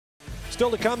Still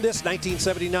to come, this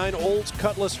 1979 Olds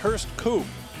Cutlass Hearst Coupe,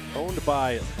 owned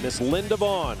by Miss Linda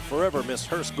Vaughn, forever Miss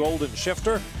Hearst Golden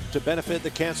Shifter, to benefit the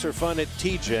Cancer Fund at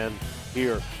TGen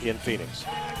here in Phoenix.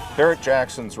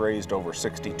 Barrett-Jackson's raised over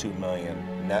 $62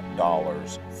 million net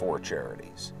dollars for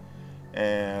charities.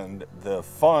 And the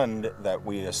fund that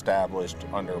we established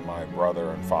under my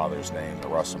brother and father's name, the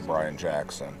Russ and Brian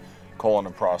Jackson Colon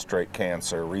and Prostate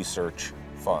Cancer Research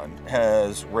Fund,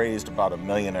 has raised about $1.5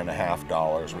 million.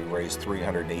 We raised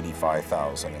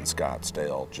 $385,000 in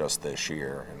Scottsdale just this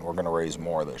year, and we're going to raise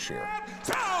more this year.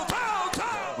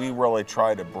 We really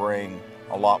try to bring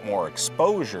a lot more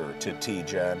exposure to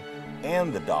TGen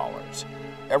and the dollars.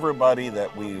 Everybody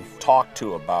that we've talked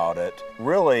to about it,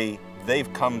 really,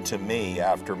 they've come to me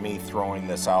after me throwing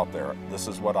this out there. This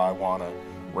is what I want to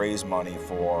raise money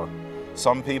for.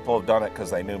 Some people have done it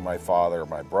because they knew my father or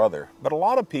my brother, but a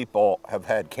lot of people have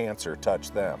had cancer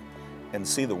touch them and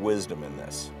see the wisdom in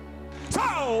this.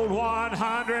 Sold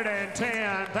 $110,000.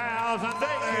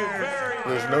 Thank you very much.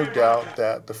 There's no doubt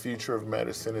that the future of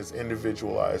medicine is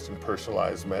individualized and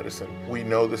personalized medicine. We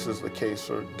know this is the case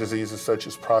for diseases such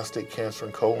as prostate cancer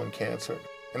and colon cancer.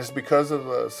 And it's because of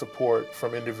the support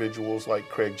from individuals like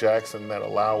Craig Jackson that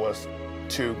allow us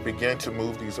to begin to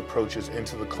move these approaches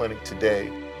into the clinic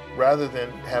today. Rather than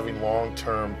having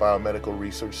long-term biomedical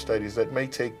research studies that may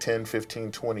take 10, 15,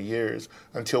 20 years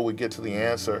until we get to the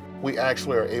answer, we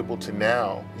actually are able to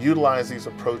now utilize these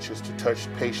approaches to touch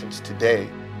patients today,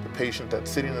 the patient that's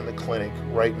sitting in the clinic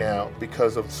right now,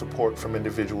 because of support from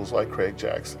individuals like Craig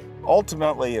Jackson.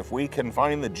 Ultimately, if we can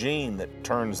find the gene that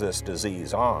turns this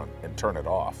disease on and turn it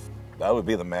off, that would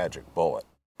be the magic bullet.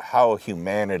 How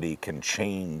humanity can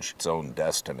change its own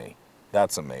destiny,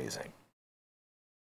 that's amazing.